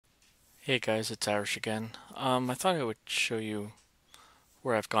Hey guys, it's Irish again. I thought I would show you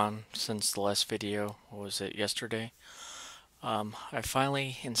where I've gone since the last video. What was it, yesterday? I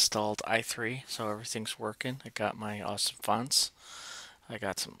finally installed i3, so everything's working. I got my awesome fonts. I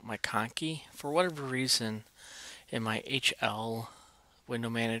got my Conky. For whatever reason, in my HL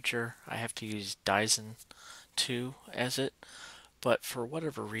window manager, I have to use Dyson 2 as it. But for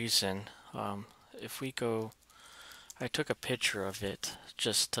whatever reason, if we go, I took a picture of it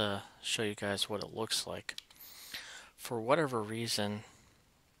just to show you guys what it looks like. For whatever reason,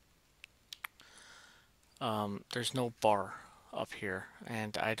 there's no bar up here,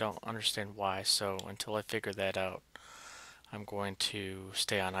 and I don't understand why. So until I figure that out, I'm going to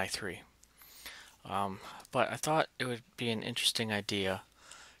stay on i3. Um, but I thought it would be an interesting idea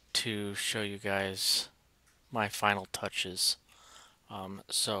to show you guys my final touches.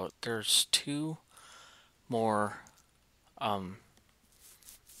 So there's two more um,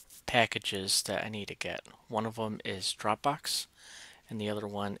 packages that I need to get. One of them is Dropbox, and the other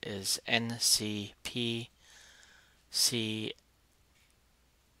one is NCPC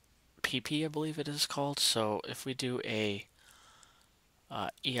PP, I believe it is called. So if we do a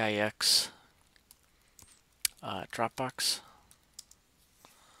EIX Dropbox,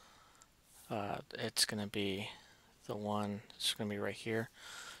 it's going to be the one, it's going to be right here.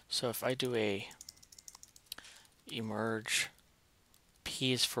 So if I do a emerge,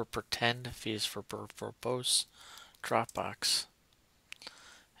 P is for pretend, V is for verbose, Dropbox,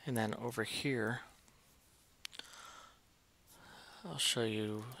 and then over here, I'll show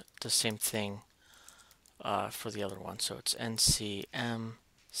you the same thing for the other one. So it's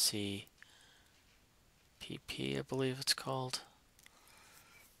NCMCPP, I believe it's called.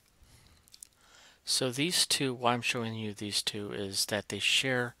 So these two, why I'm showing you these two is that they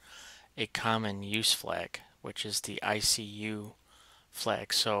share a common use flag, which is the ICU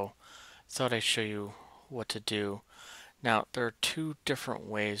flag. So I thought I'd show you what to do. Now, there are two different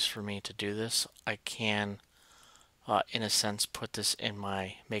ways for me to do this. I can, in a sense, put this in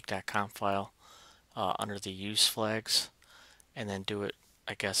my make.conf file under the use flags and then do it,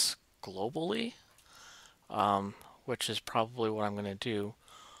 I guess, globally, which is probably what I'm going to do.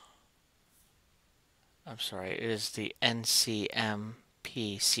 I'm sorry, it is the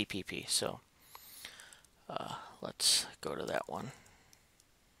NCMP-CPP. So let's go to that one.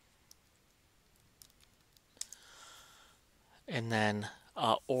 And then,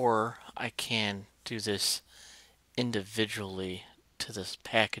 or I can do this individually to the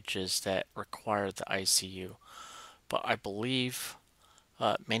packages that require the ICU. But I believe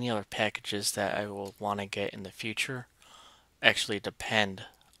many other packages that I will want to get in the future actually depend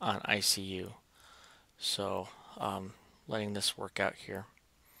on ICU. So letting this work out here.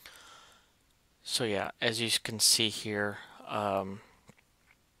 So yeah, as you can see here,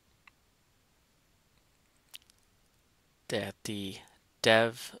 that the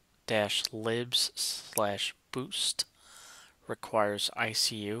dev-libs/boost requires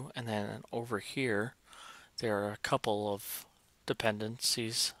ICU, and then over here there are a couple of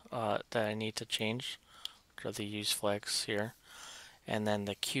dependencies that I need to change, which are the use flags here, and then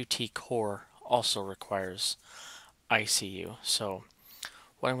the Qt core also requires ICU. So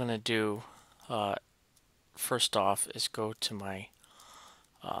what I'm going to do first off is go to my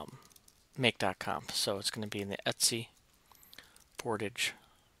make.conf. So it's going to be in the Etsy portage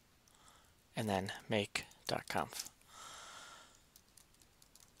and then make.conf.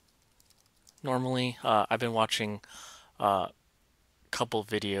 Normally, I've been watching a couple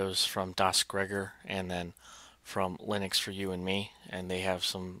videos from Das Gregor and then from Linux for You and Me, and they have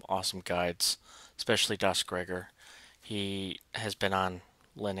some awesome guides, especially Das Gregor. He has been on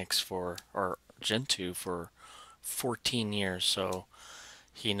Linux or Gentoo for 14 years, so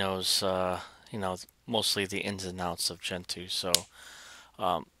he knows, mostly the ins and outs of Gentoo. So,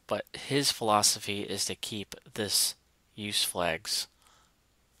 but his philosophy is to keep this use flags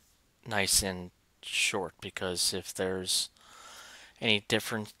nice and short, because if there's any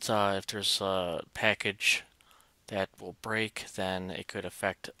different, if there's a package that will break, then it could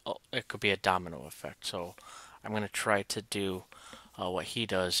be a domino effect. So I'm going to try to do what he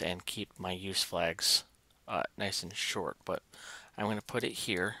does and keep my use flags nice and short, but I'm going to put it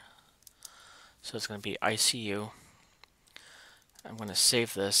here. So it's going to be ICU. I'm going to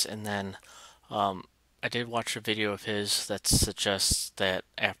save this, and then I did watch a video of his that suggests that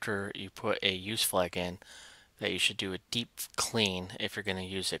after you put a use flag in, that you should do a deep clean if you're going to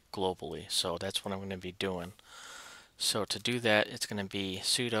use it globally. So that's what I'm going to be doing. So to do that, it's going to be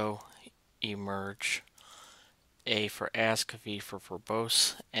sudo emerge, A for ask, V for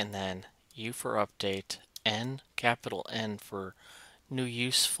verbose, and then U for update, N, capital N for new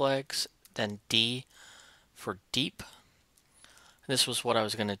use flags, then D for deep. This was what I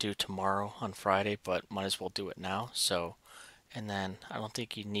was going to do tomorrow on Friday, but might as well do it now. So, and then I don't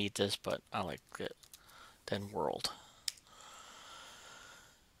think you need this, but I like it. Then world.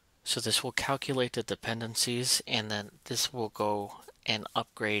 So this will calculate the dependencies, and then this will go and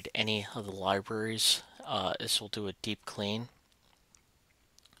upgrade any of the libraries. This will do a deep clean,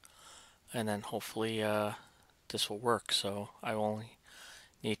 and then hopefully this will work. So I only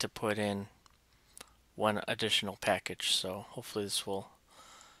need to put in one additional package. So hopefully this will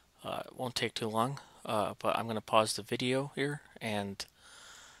won't take too long. But I'm going to pause the video here, and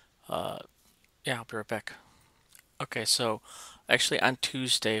yeah, I'll be right back. Okay, so actually on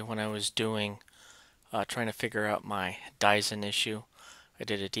Tuesday when I was doing trying to figure out my Dyson issue, I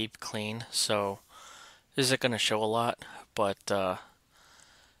did a deep clean. So this isn't going to show a lot, but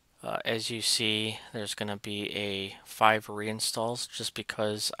as you see, there's going to be a 5 reinstalls just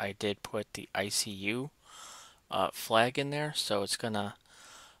because I did put the ICU flag in there. So it's going to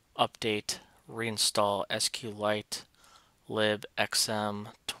update reinstall SQLite lib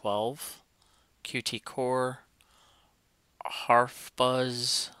xm12 qt core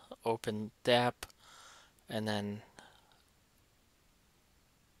harfbuzz open dap, and then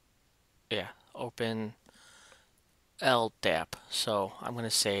yeah, open ldap. So I'm going to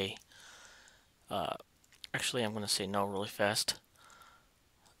say actually I'm going to say no really fast.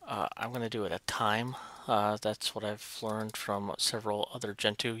 I'm going to do it at time. That's what I've learned from several other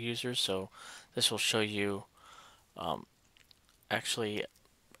Gentoo users. So this will show you actually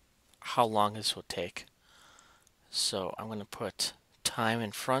how long this will take. So I'm going to put time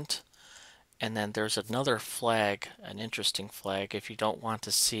in front, and then there's another flag, an interesting flag. If you don't want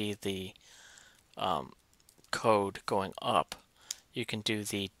to see the code going up, you can do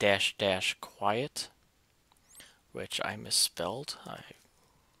the dash dash quiet, which I misspelled.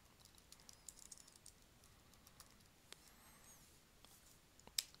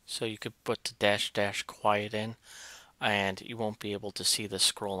 So you could put the dash dash quiet in, and you won't be able to see the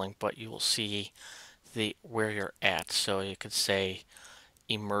scrolling, but you will see the where you're at. So you could say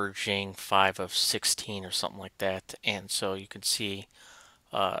emerging 5 of 16 or something like that, and so you can see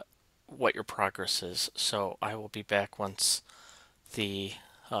what your progress is. So I will be back once the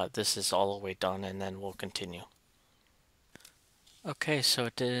this is all the way done, and then we'll continue. Okay, so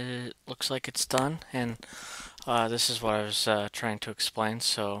it looks like it's done, and this is what I was trying to explain.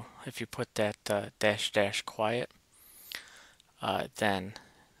 So if you put that dash dash quiet, then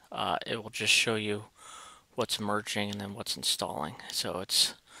it will just show you what's merging and then what's installing. So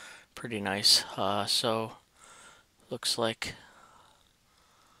it's pretty nice. So looks like,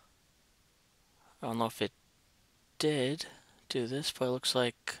 I don't know if it did do this, but it looks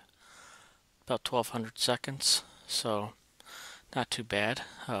like about 1200 seconds. So not too bad.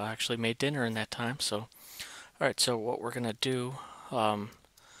 I actually made dinner in that time. So alright, so what we're gonna do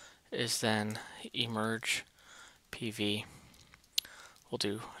is then emerge PV. We'll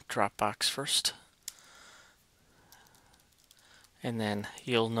do Dropbox first, and then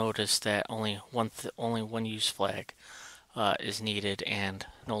you'll notice that only one use flag is needed, and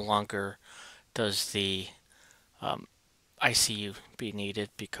no longer does the ICU be needed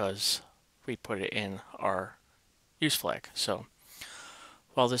because we put it in our use flag. So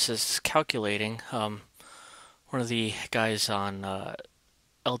while this is calculating, one of the guys on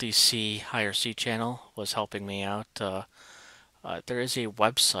LDC Higher C channel was helping me out. There is a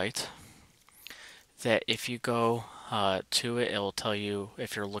website that if you go to it, it will tell you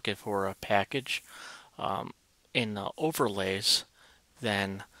if you're looking for a package in the overlays,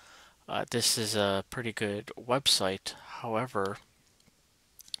 then this is a pretty good website. However,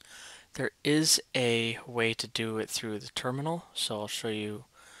 there is a way to do it through the terminal, so I'll show you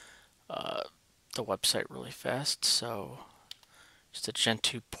the website really fast. So just a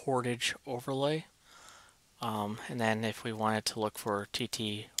Gentoo portage overlay, and then if we wanted to look for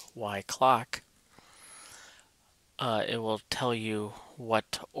TTY clock, it will tell you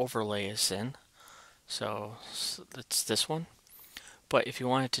what overlay is in. So it's this one. But if you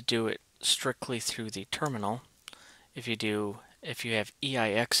wanted to do it strictly through the terminal, if you have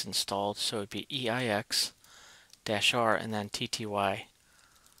EIX installed, so it'd be EIX-R and then TTY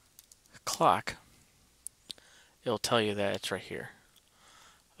clock, it'll tell you that it's right here.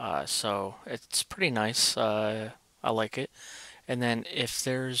 So it's pretty nice. I like it. And then if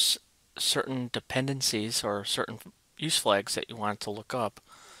there's certain dependencies or certain use flags that you want to look up,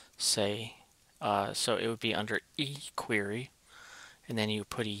 say, so it would be under eQuery, and then you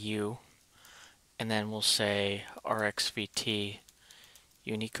put a U, and then we'll say RxVT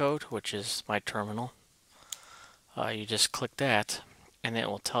Unicode, which is my terminal. You just click that, and it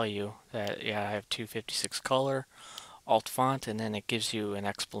will tell you that, yeah, I have 256 color, alt font, and then it gives you an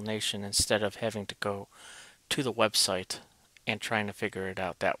explanation instead of having to go to the website and trying to figure it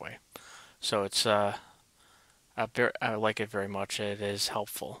out that way. So it's I like it very much. It is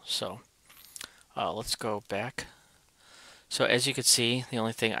helpful. So let's go back. So as you can see, the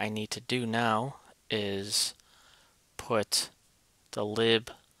only thing I need to do now is put the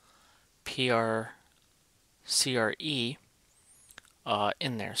lib prcre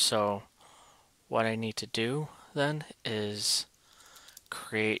in there. So what I need to do then is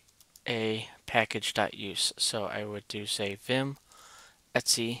create a package.use. So I would do, say, vim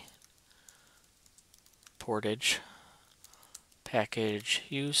etc portage package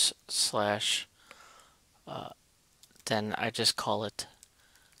use slash then I just call it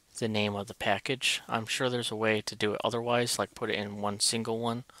the name of the package. I'm sure there's a way to do it otherwise, like put it in one single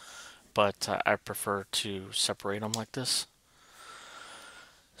one, but I prefer to separate them like this.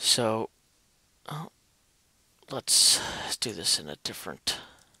 So let's do this in a different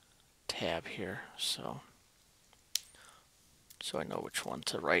tab here, so I know which one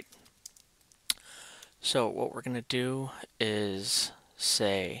to write. So what we're going to do is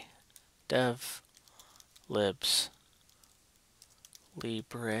say dev libs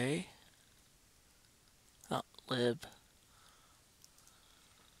libre lib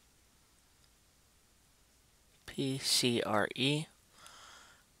pcre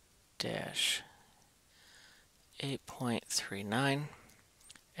dash 8.39,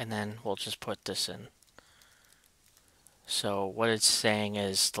 and then we'll just put this in. So what it's saying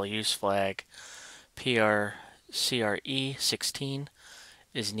is the use flag PRCRE16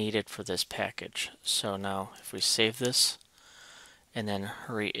 is needed for this package. So now if we save this and then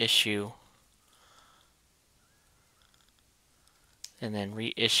reissue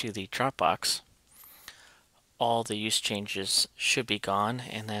the Dropbox, all the use changes should be gone,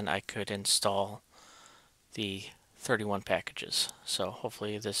 and then I could install the 31 packages. So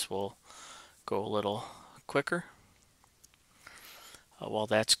hopefully this will go a little quicker. While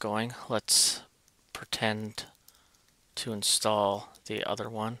that's going, let's pretend to install the other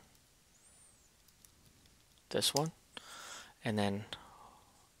one, this one, and then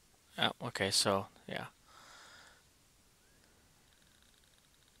okay, so yeah.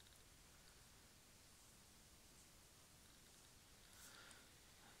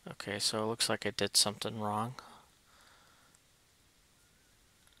 Okay, so it looks like I did something wrong.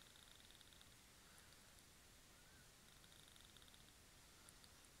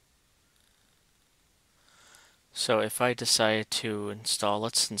 So if I decide to install,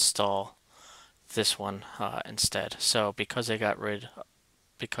 let's install this one instead. So because I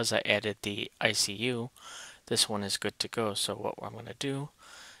added the ICU, this one is good to go. So what I'm going to do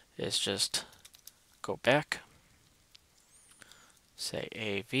is just go back, say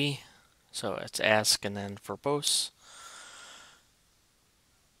AV, so it's ask and then verbose,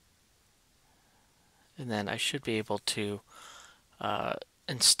 and then I should be able to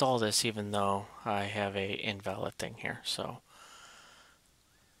install this even though I have a invalid thing here. So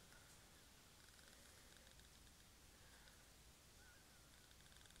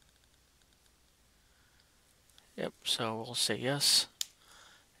yep, so we'll say yes,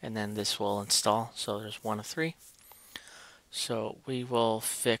 and then this will install. So there's 1 of 3. So we will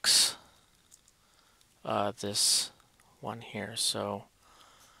fix this one here. So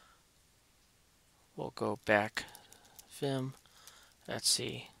we'll go back, vim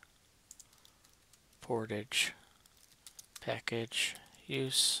etc portage package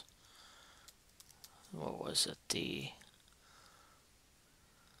use. What was it? The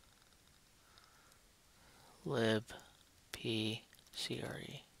lib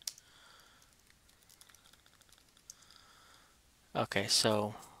pcre. Okay,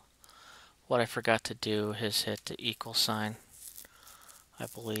 so what I forgot to do is hit the equal sign, I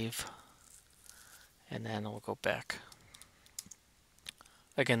believe, and then we'll go back.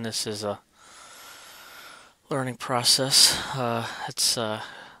 Again, this is a learning process. It's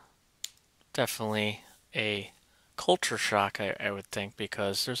definitely a culture shock, I would think,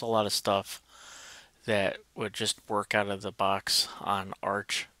 because there's a lot of stuff that would just work out of the box on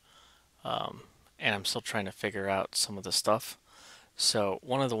Arch, and I'm still trying to figure out some of the stuff. So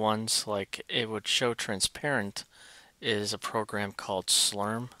one of the ones, like it would show transparent, is a program called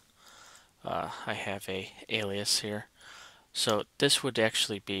Slurm. I have a alias here. So this would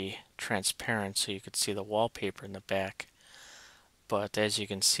actually be transparent, so you could see the wallpaper in the back. But as you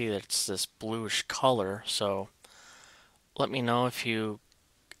can see, it's this bluish color. So let me know if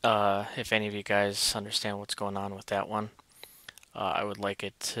any of you guys understand what's going on with that one. I would like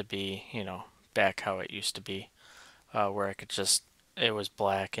it to be, back how it used to be, where I could just it was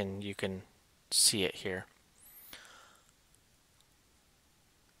black, and you can see it here.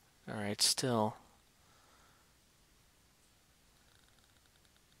 Alright, still.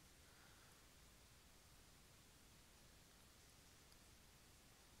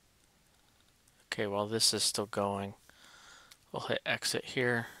 Okay, while this is still going, we'll hit exit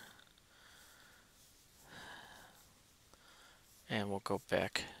here. And we'll go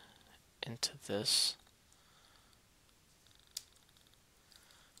back into this.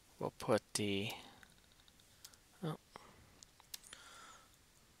 We'll put the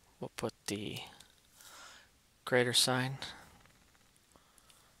we'll put the greater sign,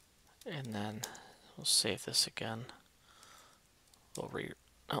 and then we'll save this again. We'll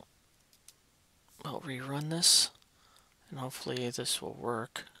we'll rerun this, and hopefully this will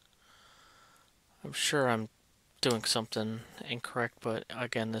work. I'm sure I'm doing something incorrect, but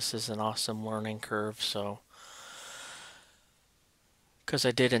again, this is an awesome learning curve. So, because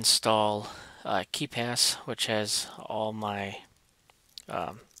I did install KeePass, which has all my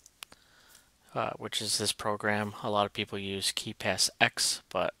which is this program. A lot of people use KeePass X,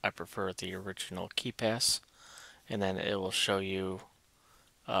 but I prefer the original KeePass, and then it will show you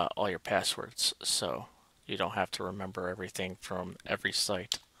all your passwords, so you don't have to remember everything from every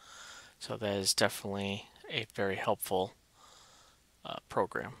site. So that is definitely a very helpful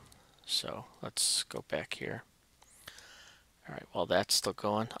program. So let's go back here. Alright, while that's still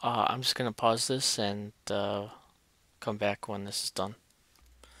going, I'm just going to pause this and come back when this is done.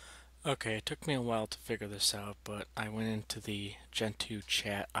 Okay, it took me a while to figure this out, but I went into the Gentoo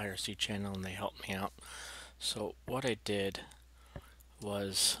Chat IRC channel and they helped me out. So what I did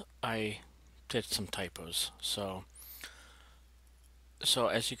was I did some typos. So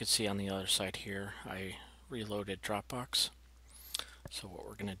as you can see on the other side here, I reloaded Dropbox. So what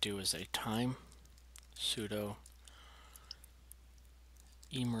we're going to do is a time sudo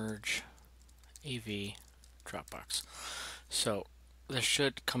emerge av Dropbox. So this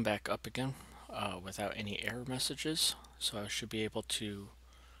should come back up again without any error messages. So I should be able to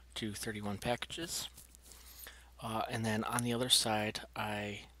do 31 packages. And then on the other side,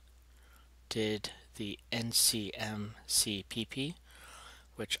 I did the ncmcpp,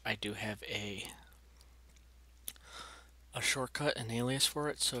 which I do have a shortcut, an alias for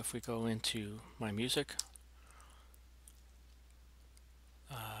it. So if we go into my music,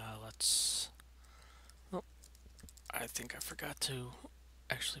 oh, I think I forgot to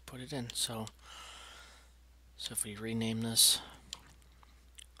actually put it in. So if we rename this,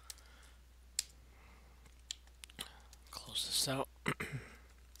 close this out,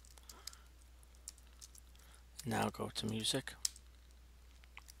 now go to music.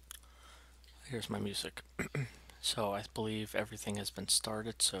 Here's my music. So I believe everything has been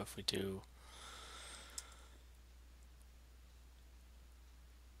started. So if we do,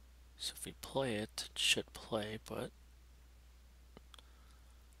 if we play it, it should play, but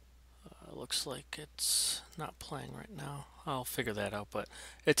it looks like it's not playing right now. I'll figure that out, but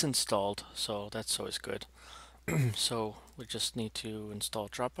it's installed, so that's always good. So we just need to install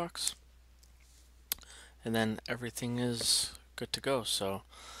Dropbox, and then everything is good to go. So,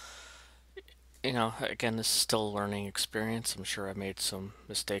 you know, again, this is still a learning experience. I'm sure I made some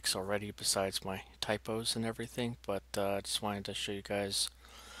mistakes already besides my typos and everything, but I just wanted to show you guys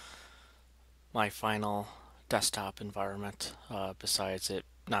my final desktop environment besides it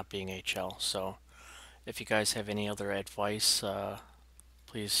not being HL. So if you guys have any other advice,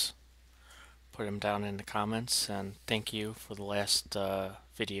 please put them down in the comments. And thank you for the last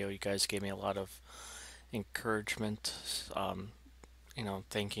video. You guys gave me a lot of encouragement, you know,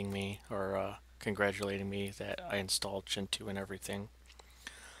 thanking me or congratulating me that I installed Gentoo and everything.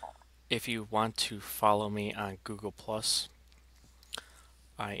 If you want to follow me on Google+,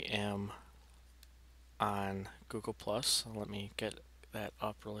 I am on Google+. Let me get that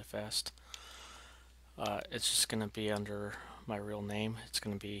up really fast. It's just going to be under my real name. It's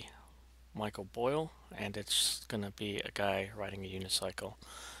going to be Michael Boyle, and it's going to be a guy riding a unicycle.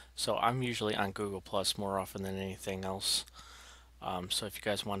 So I'm usually on Google Plus more often than anything else. So if you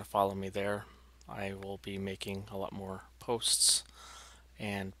guys want to follow me there, I will be making a lot more posts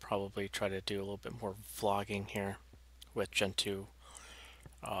and probably try to do a little bit more vlogging here with Gentoo.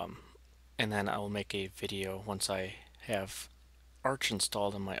 And then I will make a video once I have Arch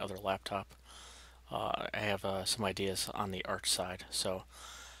installed on my other laptop. I have some ideas on the Arch side. So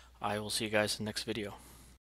I will see you guys in the next video.